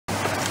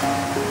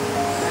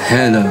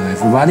Hello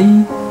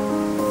everybody,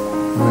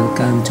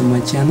 welcome to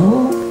my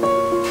channel.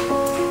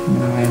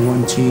 Now I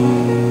want to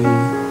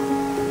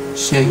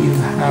show you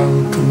how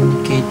to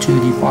communicate to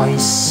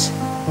device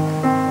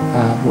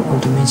for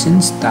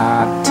automation.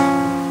 Start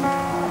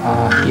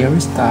here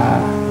is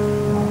the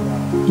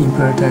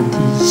inverter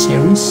D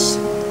series,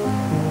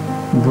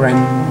 brand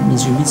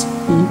Mitsubishi,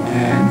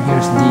 and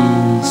here's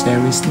the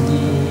series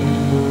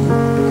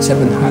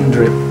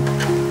D700,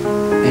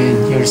 and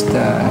here's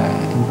the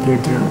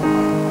inverter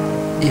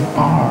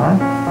FR.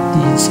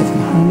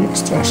 D700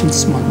 extraction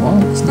smart wall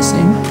is the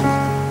same.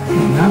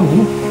 And now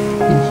in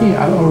here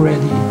I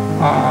already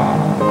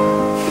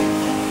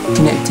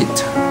connected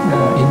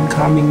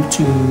incoming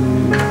to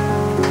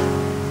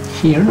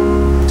here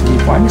to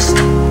device,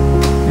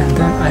 and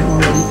then I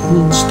already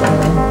install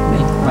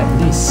make like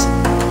this.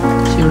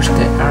 Here's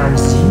the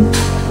RZ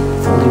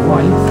for the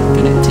wife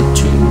connected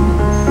to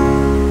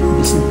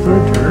this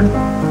inverter,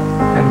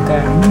 and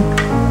then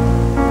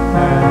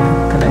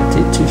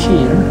connected to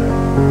here.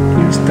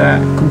 Here's the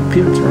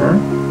computer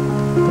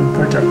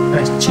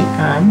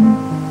SGM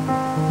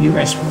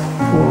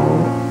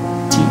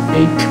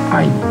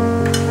US4T8i,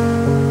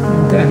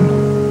 and then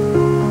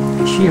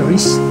here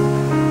is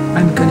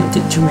I'm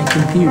connected to my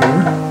computer.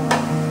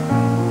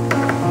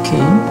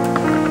 Okay,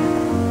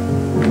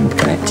 I'm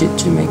connected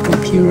to my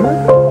computer,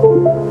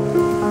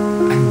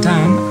 and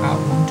then I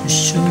want to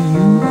show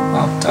you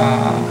about the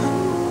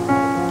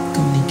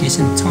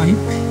communication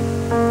type,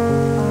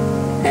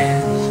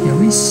 and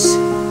here is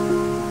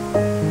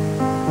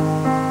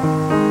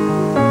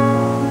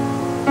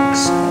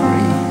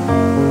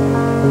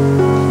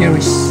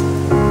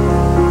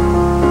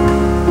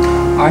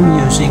I'm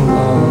using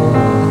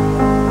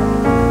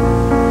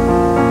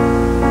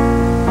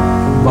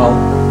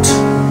about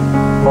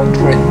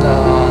rate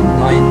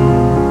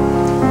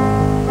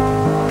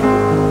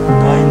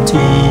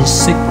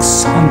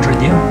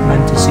 9600, yeah,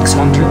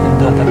 9600, and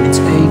data bits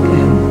 8,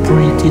 and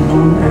pretty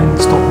known,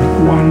 and stop bit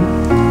 1.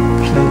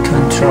 Flow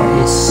control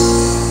is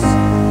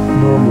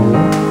normal,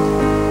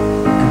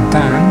 and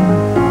then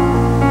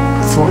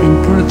for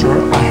inverter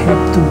I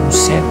have to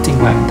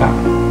setting like that,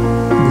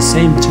 the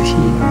same to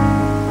here.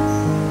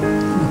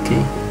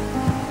 Okay,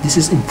 this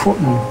is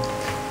important,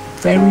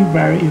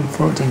 very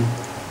important.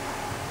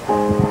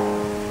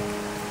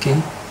 Okay,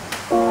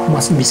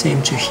 must be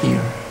same to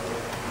here.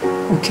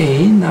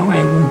 Okay, now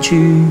I want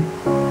to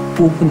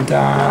open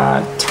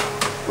that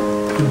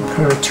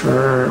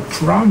inverter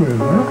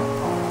parameter.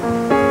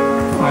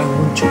 I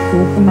want to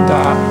open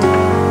that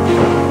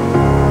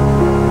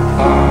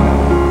I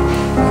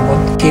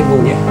want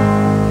cable, yeah,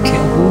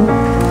 cable.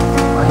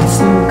 I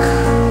think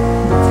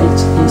the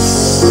page is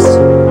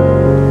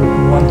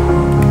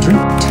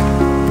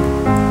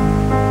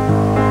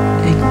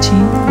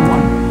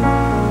 181.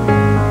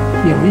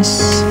 Here is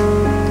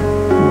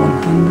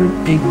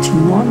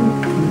 181.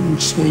 Let me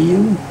show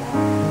you.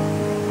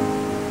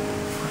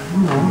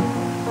 No,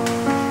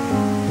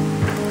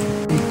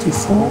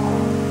 84.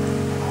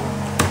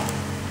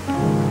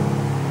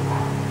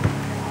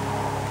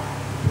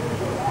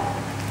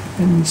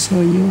 Let me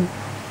show you.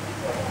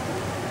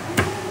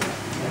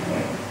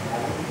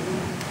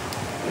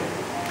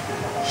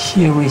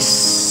 Here is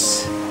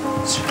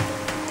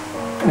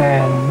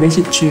and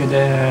message to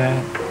the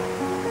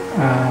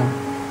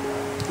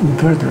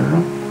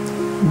inverter.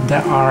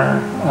 There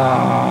are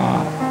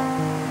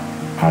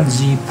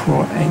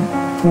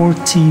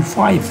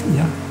RG45,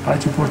 yeah,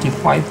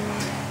 RG45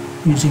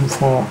 using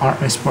for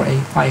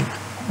RS4A5.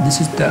 This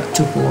is the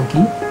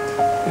topology,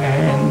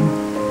 and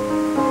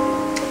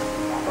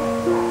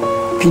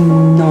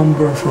pin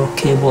number for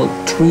cable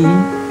 3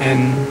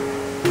 and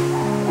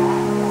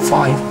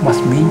 5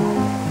 must be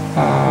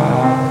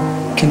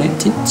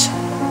connected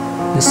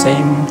the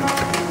same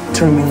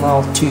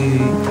terminal to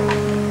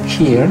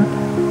here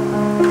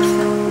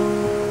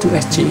to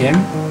SGM.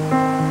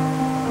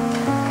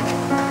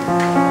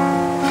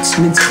 It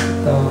means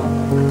the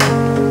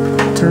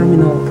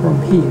terminal from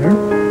here,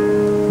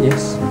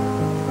 yes,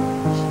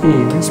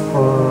 here is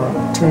for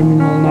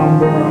terminal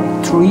number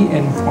 3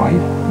 and 5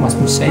 must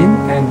be same,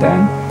 and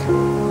then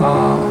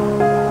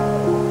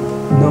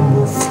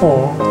number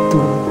 4 to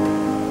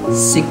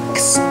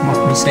 6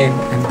 must be same,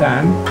 and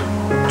then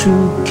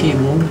 2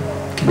 cable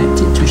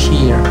connected to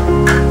here.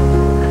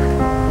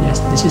 Yes,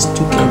 this is 2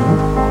 cable,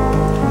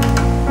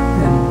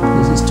 and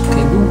this is 2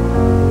 cable,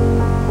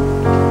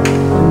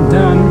 and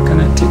then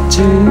connected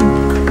to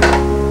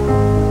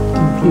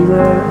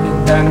computer, and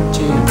then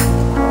to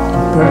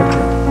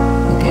inverter.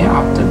 Okay,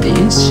 after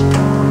this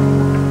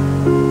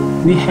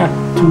we have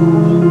to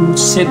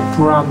set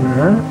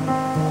parameter.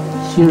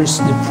 Here's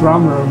the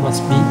parameter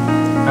must be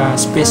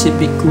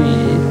specifically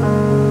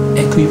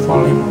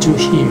equivalent to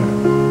here.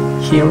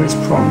 Here is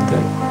from the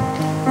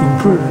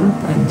inverter,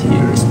 and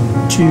here is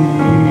to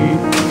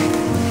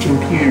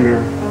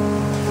computer.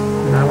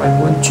 Now I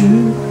want to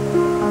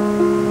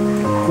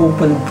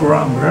open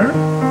parameter.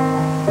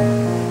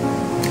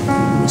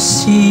 Let me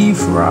see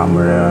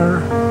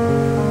parameter.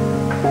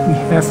 We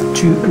have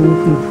to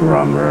open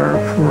parameter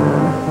for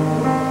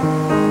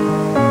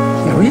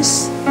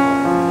is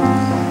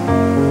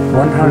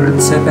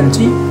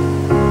 170.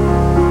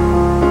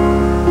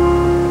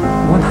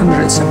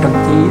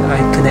 170 I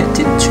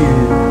connected to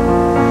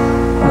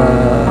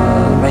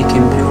my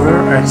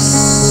computer as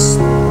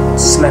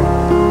slab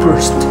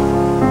first,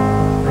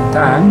 and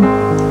then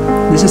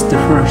this is the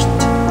first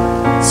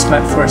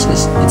slab first.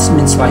 It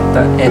means like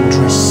the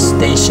address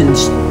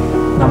stations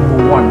number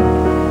 1,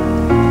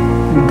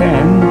 and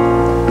then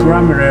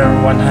parameter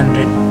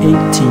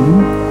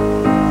 118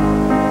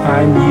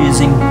 I'm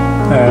using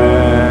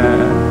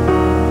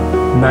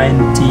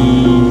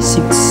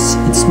 96.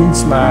 It means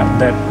like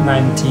that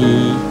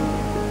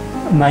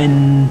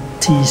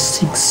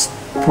 96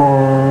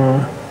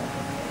 for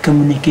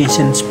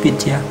communication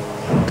speed. Yeah,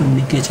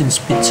 communication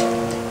speed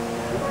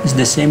is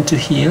the same to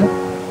here.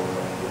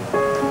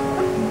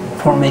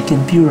 For my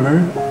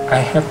computer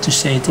I have to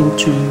setting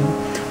to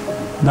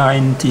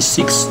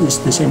 96 is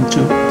the same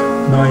to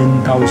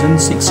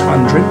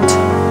 9600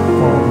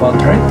 for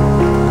baud rate,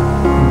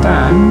 and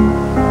then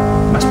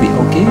must be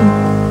okay.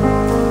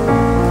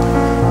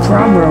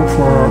 Parameter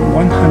for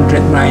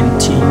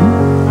 119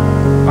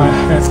 I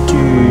have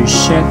to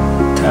set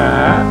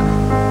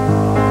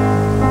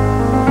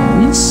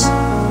is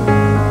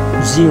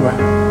 0.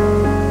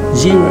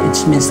 It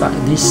means like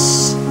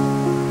this.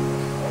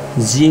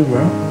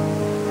 0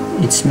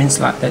 it means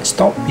like that.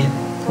 Stop it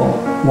for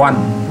 1.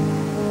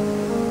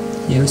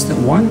 Here's the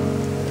 1,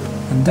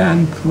 and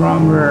then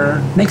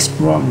parameter, next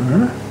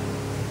parameter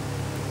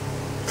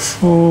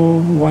for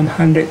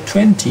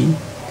 120.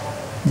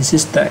 This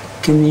is the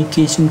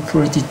communication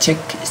quality check.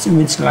 It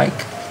means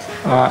like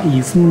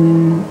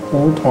even,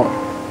 old, or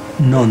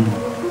none.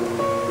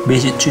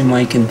 Based to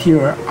my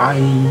computer I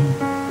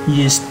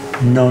used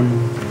none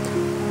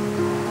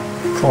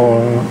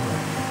for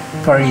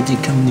parity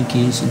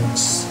communications.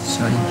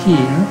 So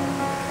here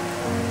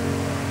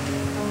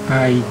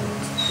I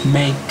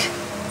make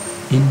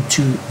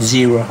into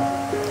 0.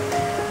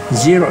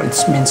 0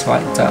 it means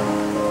like that.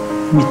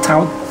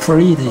 Without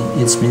parity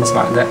it means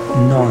like that.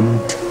 None.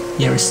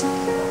 Here is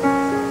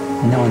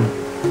none,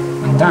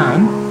 and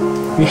then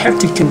we have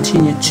to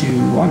continue to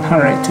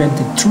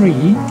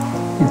 123.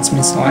 It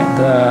means like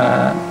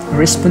the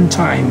response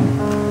time.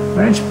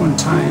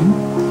 Response time.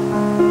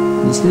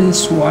 This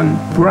is one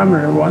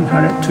parameter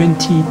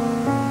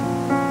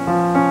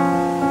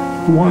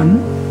 121.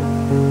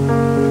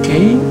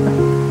 Okay,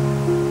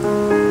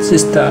 this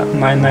is the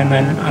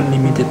 999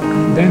 unlimited,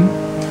 and then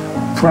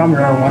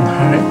parameter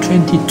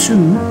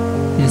 122.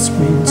 This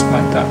means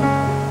like that.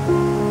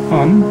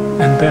 On,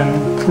 and then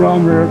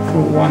parameter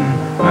for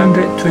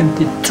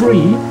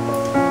 123.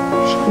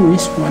 Here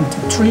is 1 to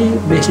 3.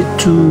 Based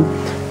to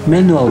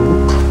manual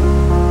book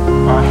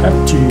I have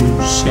to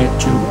set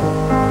to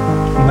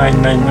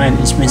 999.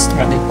 It means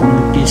like the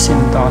communication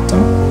data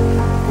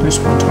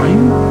response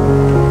time,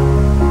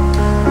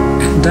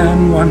 and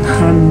then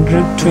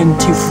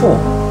 124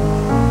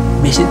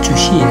 based to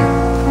here.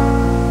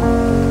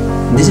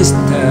 This is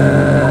the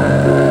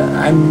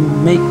I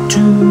make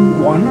 2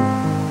 1,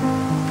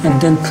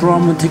 and then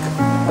parameter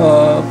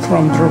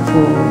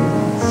for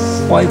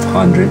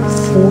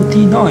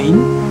 549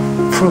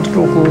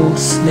 protocol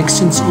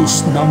selections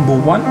is number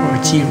 1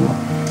 or 0.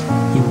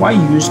 If I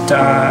use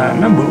the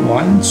number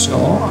 1, so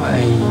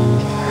I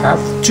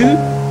have to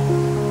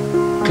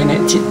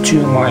connect it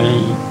to my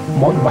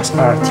Modbus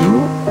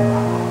RTU,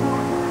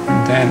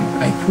 and then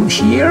I put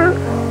here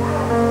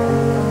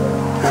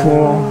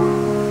for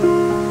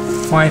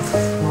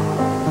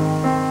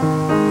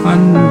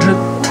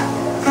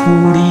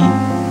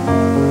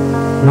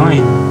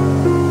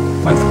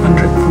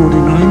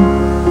 549.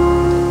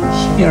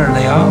 Here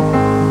they are.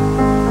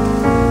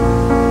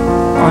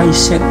 I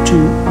set to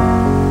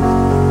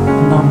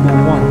number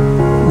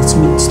 1. It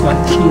means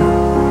like here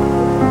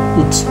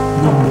it's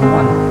number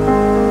 1.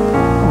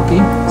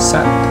 Okay,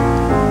 set.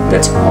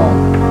 That's all.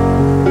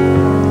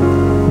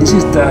 This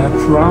is the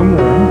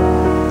parameter.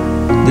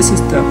 This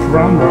is the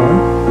parameter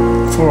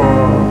for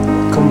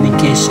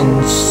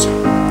communications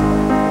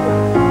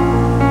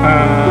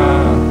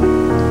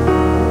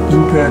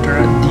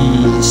inverter D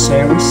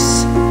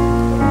series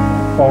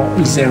or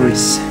E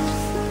series.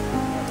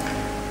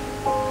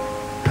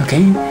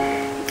 Okay,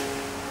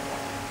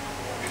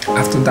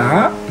 after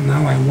that,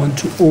 now I want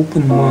to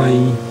open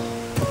my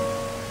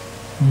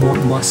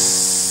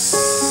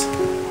Modbus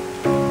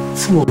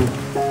full.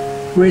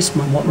 Where is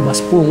my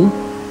Modbus full?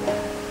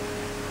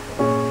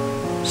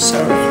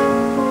 Sorry,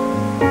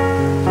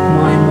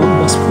 my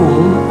Modbus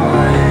full. I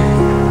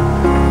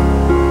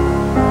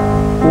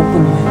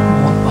open my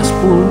Modbus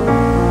full.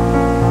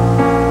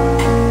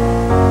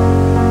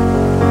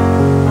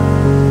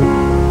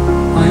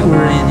 I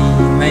already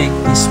made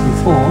this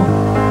before,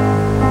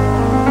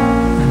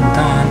 and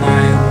then I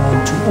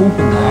want to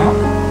open that.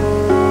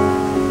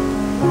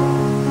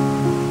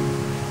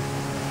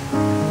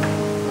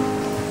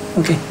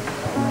 Okay,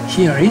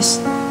 here is.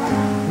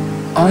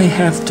 I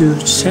have to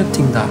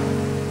setting that.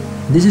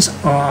 This is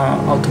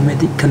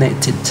automatic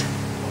connected.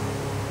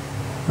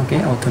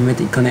 Okay,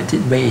 automatic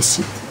connected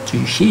base to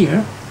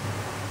here.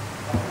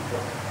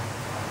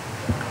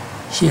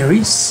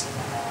 series.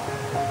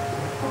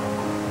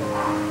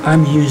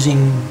 I'm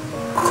using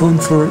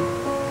convert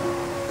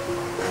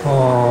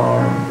for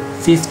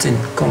 15,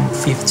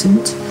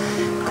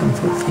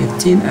 convert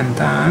 15, and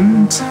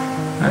then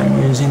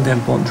I'm using the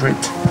baud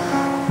rate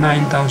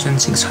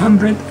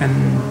 9600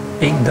 and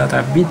 8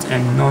 data bit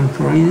and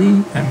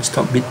non-priority and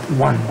stop bit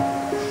 1.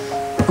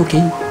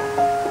 Okay,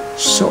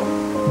 so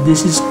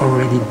this is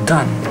already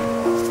done.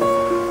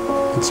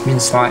 It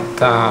means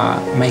like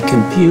my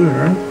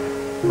computer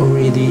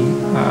already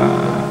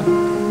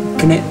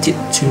connected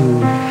to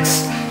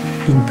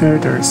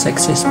inverter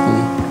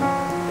successfully.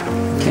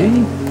 Okay,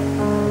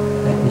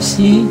 let me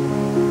see.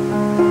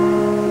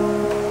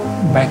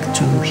 Back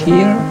to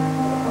here.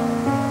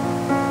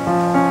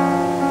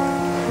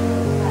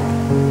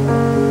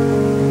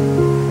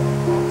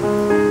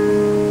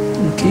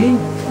 Okay,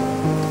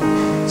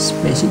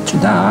 space it to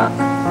that.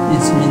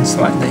 It means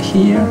like the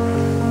here.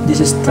 This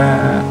is the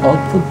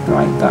output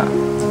like that.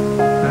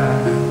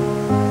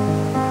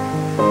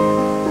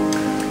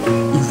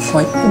 If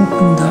I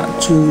open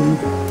that to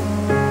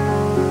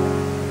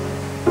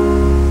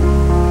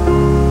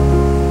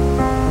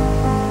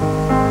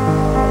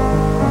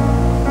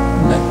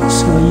let me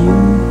show you.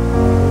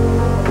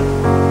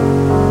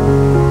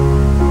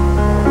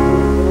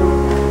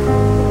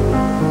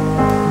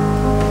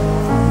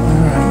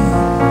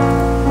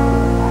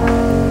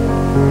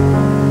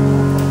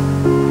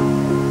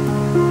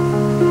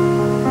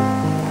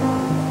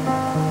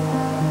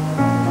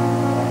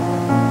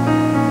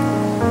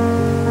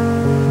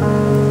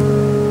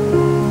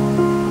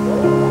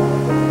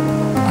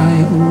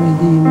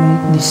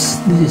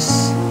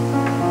 This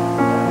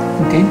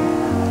okay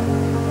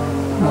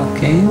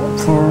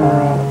for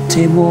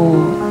table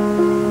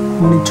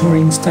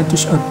monitoring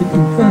status output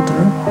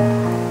inverter.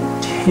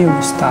 Here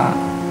is the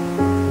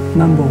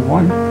number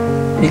 1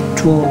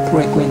 actual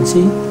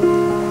frequency,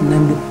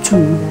 number 2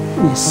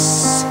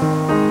 is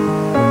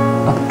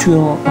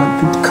actual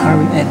output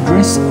current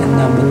address, and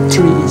number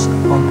 3 is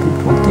output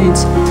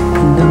voltage,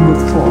 and number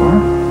 4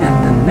 and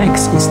the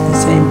next is the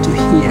same to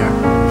here.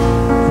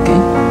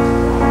 Okay,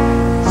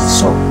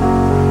 so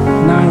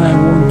now I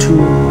want to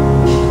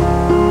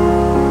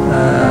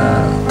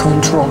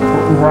control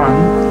run.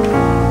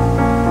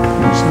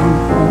 For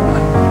example, I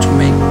want to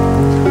make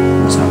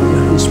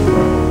here is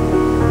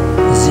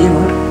 0.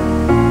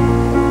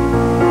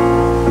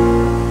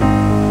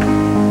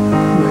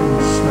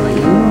 So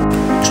you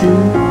 2.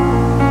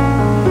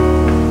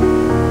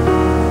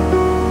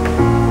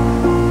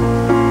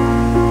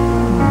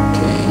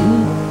 Okay,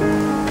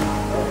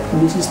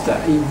 this is the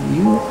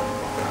view.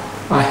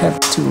 I have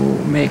to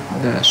make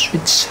the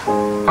switch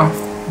off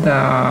the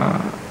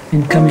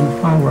incoming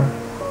power.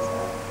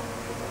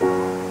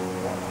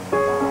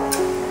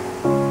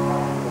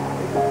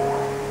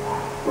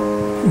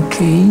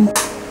 Okay,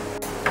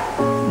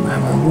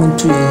 now I want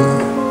to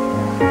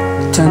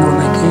turn on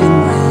again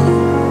my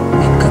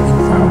incoming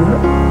power,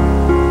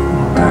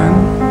 and then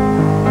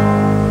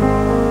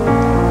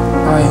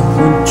I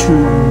want to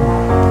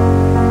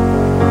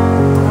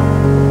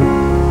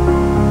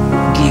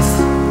give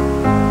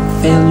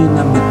value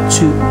number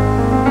 2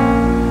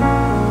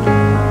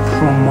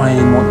 from my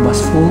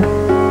Modbus full,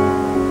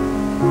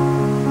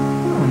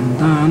 and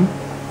then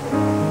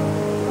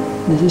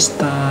this is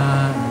the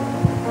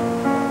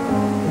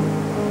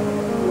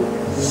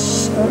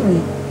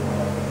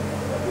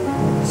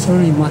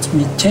sorry must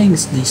we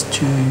change this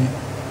to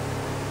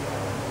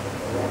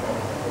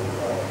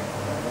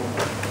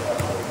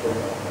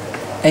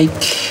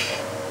H.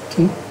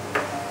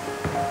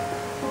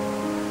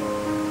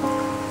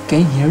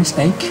 Okay, here is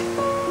H,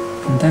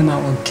 and then I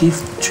will give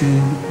to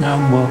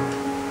number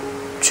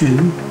 2,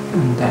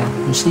 and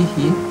then you see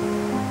here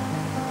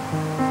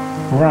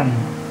run,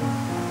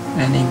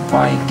 and if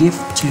I give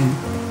to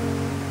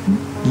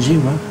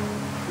 0,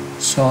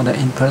 so the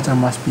inverter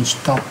must be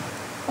stopped.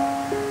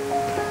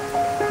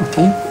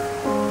 Okay,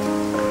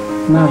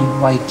 now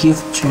if I give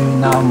to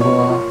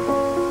number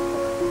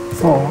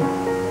 4,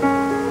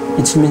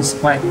 it means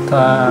like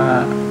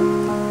the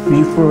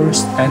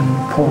reverse and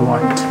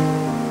forward.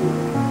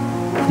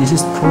 This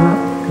is for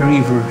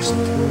reversed.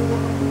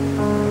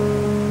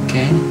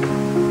 Okay,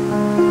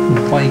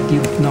 if I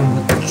give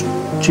number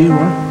 0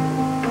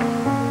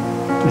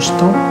 to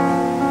stop,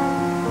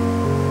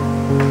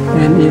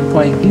 and if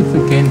I give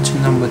again to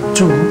number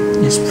 2,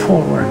 is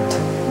forward.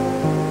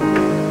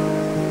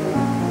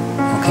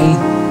 Okay,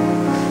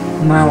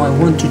 now I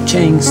want to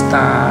change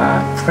the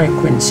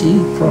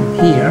frequency from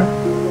here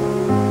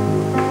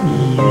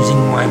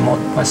using my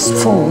Modbus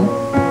full.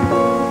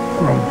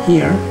 From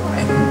here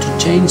I want to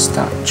change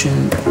that to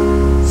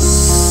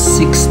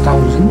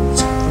 6000,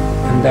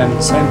 and then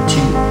send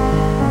to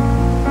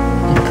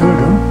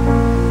inverter,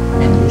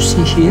 and you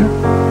see here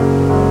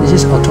this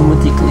is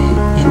automatically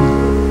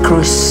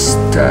increase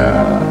the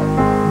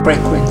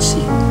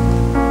frequency,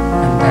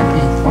 and then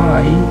if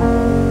I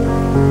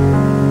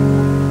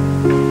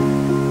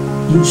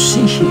you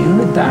see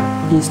here that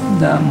is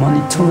the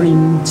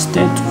monitoring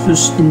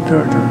status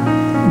inverter.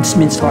 This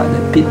means like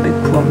the feedback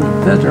from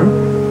inverter,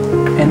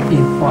 And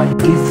if I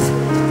give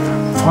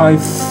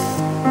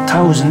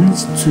 5,000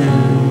 to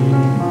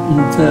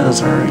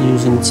inverter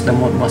using the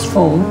Modbus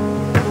 4,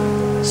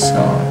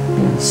 so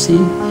you'll see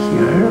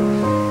here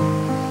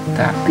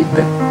that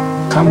feedback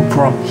come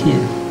from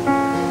here.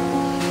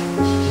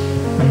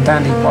 And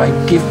then if I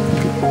give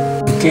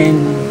again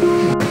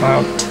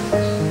about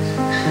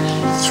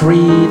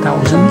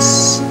 3,000,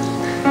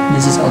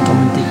 this is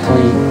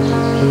automatically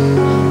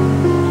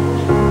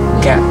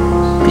get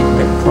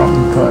feedback from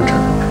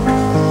inverter.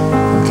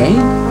 Okay,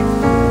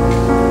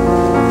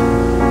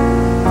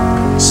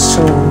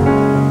 so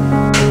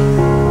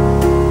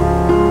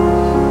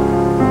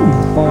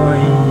if I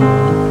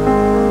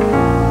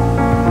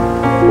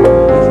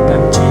give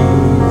them to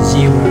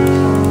 0,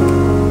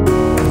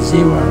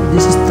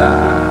 this is the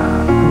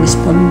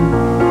response,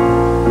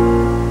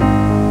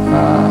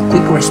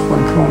 quick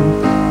response from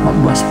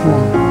Modbus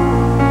 4.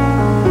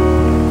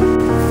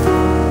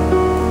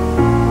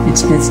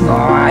 It's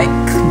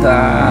like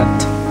that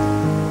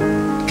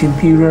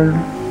computer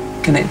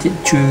connected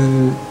to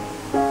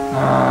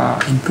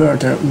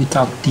inverter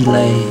without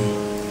delay.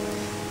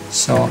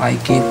 So I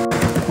give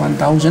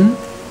 1,000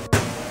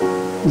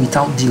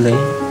 without delay.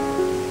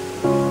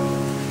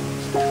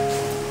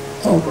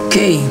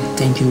 Okay,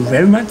 thank you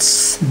very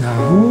much.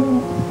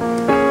 Now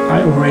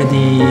I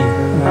already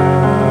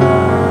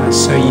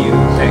show you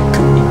the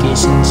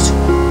communications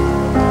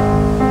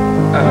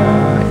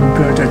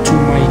inverter to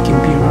my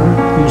computer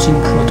using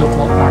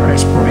protocol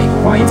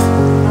RS485.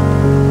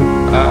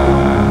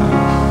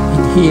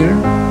 In here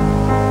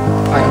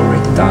I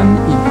already done.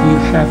 If you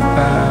have a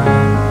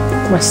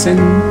question,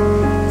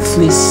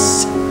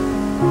 please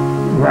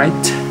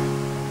write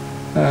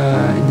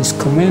in this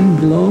comment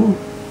below.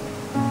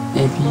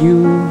 If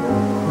you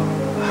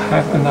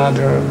have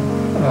another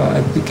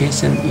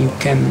application, you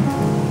can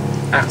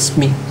ask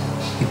me.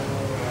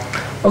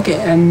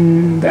 Okay,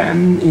 and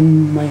then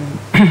in my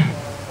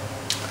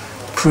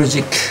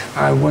project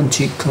I want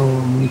to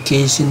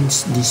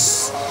communications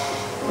this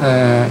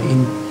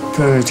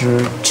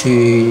inverter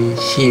to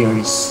here.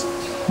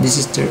 This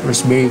is the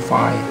Raspberry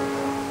Pi,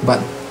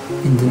 but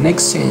in the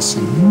next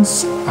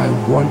sessions I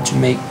want to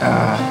make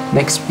a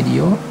next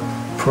video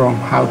from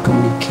how to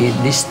communicate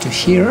this to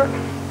here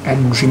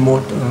and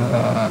remote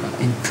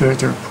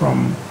inverter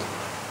from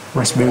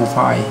Raspberry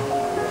Pi.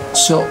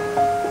 So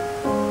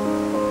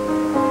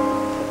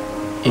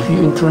if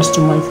you're interested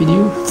in my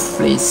video,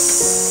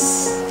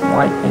 please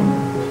like and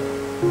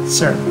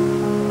share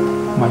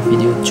my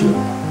video to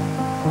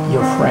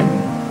your friend.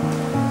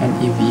 And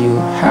if you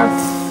have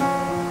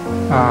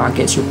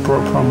get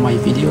support from my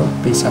video,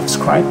 please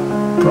subscribe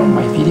from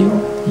my video.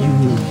 You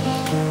will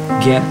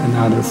get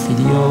another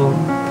video,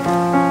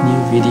 new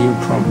video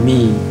from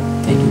me.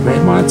 Thank you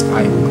very much.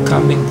 I will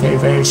coming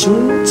very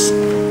soon.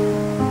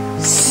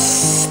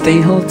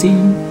 Stay healthy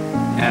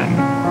and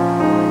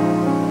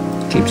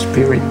keep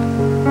spirit.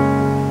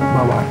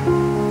 Bye bye.